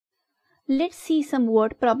Let's see some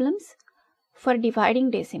word problems for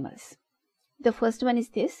dividing decimals. The first one is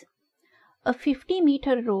this. A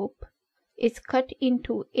 50-meter rope is cut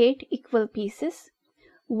into 8 equal pieces.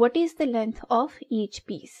 What is the length of each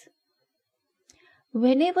piece?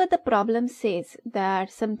 Whenever the problem says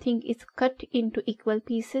that something is cut into equal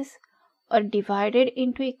pieces or divided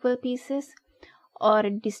into equal pieces or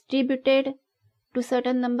distributed to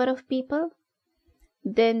certain number of people,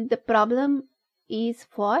 then the problem is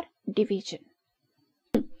for division.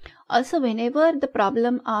 Also, whenever the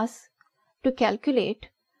problem asks to calculate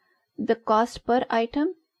the cost per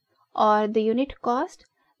item or the unit cost,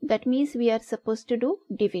 that means we are supposed to do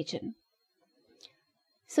division.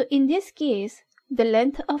 So in this case, the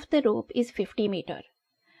length of the rope is 50 meter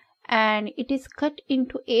and it is cut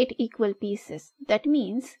into 8 equal pieces. That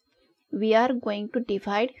means we are going to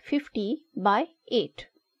divide 50 by 8.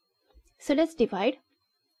 So let's divide.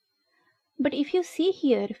 But if you see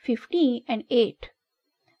here, 50 and 8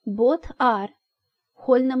 both are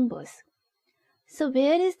whole numbers. So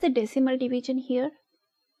where is the decimal division here?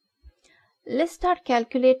 Let's start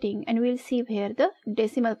calculating and we'll see where the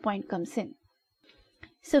decimal point comes in.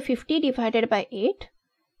 So 50 divided by 8,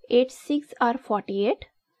 8 6 are 48,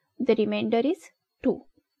 the remainder is 2.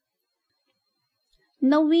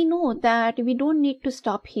 Now we know that we don't need to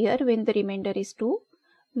stop here when the remainder is 2.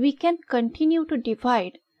 We can continue to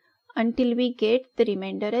divide until we get the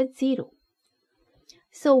remainder as 0.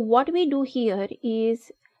 So what we do here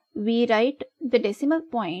is we write the decimal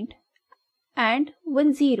point and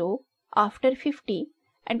 10 after 50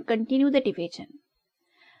 and continue the division.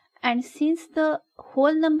 And since the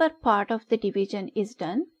whole number part of the division is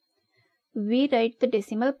done, we write the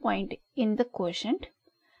decimal point in the quotient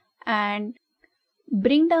and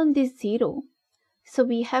bring down this 0. So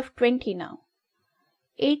we have 20 now.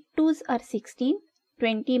 8 2s are 16.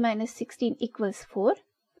 20 minus 16 equals 4.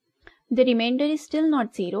 The remainder is still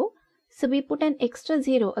not 0. So we put an extra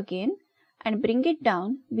 0 again and bring it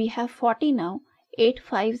down. We have 40 now. 8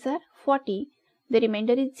 5s are 40. The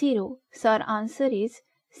remainder is 0. So our answer is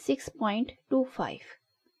 6.25.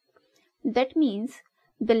 That means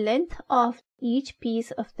the length of each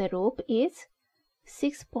piece of the rope is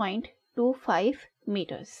 6.25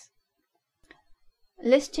 meters.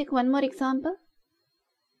 Let's check one more example.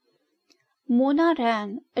 Mona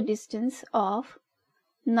ran a distance of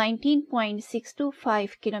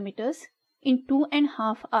 19.625 kilometers in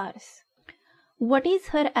 2.5 hours. What is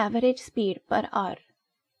her average speed per hour?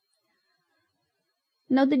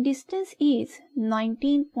 Now the distance is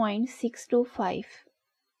 19.625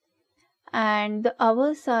 and the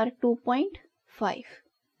hours are 2.5.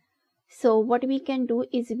 So what we can do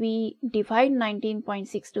is we divide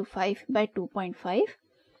 19.625 by 2.5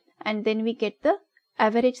 and then we get the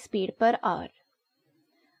average speed per hour.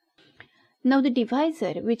 Now the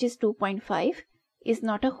divisor, which is 2.5, is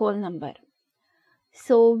not a whole number.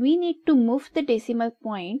 So we need to move the decimal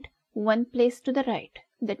point one place to the right.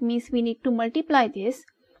 That means we need to multiply this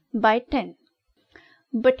by 10.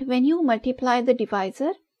 But when you multiply the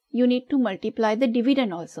divisor, you need to multiply the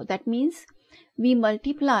dividend also. That means we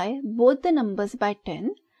multiply both the numbers by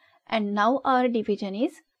 10 and now our division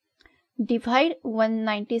is divide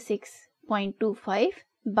 196.25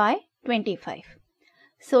 by 25.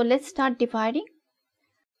 So let's start dividing.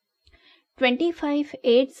 25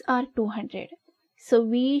 8s are 200. So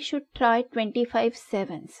we should try 25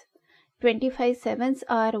 7s. 25 7s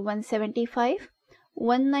are 175.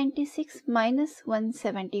 196 minus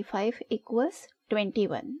 175 equals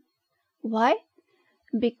 21. Why?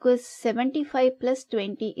 Because 75 plus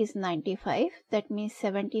 20 is 95. That means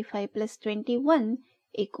 75 plus 21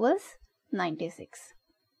 equals 96.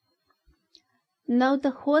 Now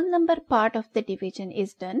the whole number part of the division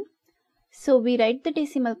is done. So we write the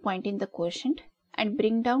decimal point in the quotient and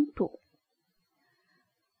bring down 2.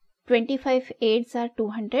 25 8s are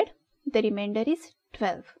 200. The remainder is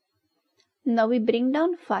 12. Now we bring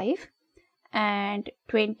down 5 and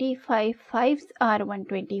 25 5s are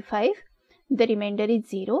 125. The remainder is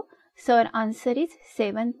 0. So our answer is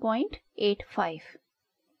 7.85.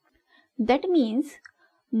 That means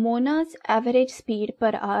Mona's average speed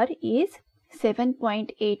per hour is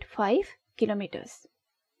 7.85 kilometers.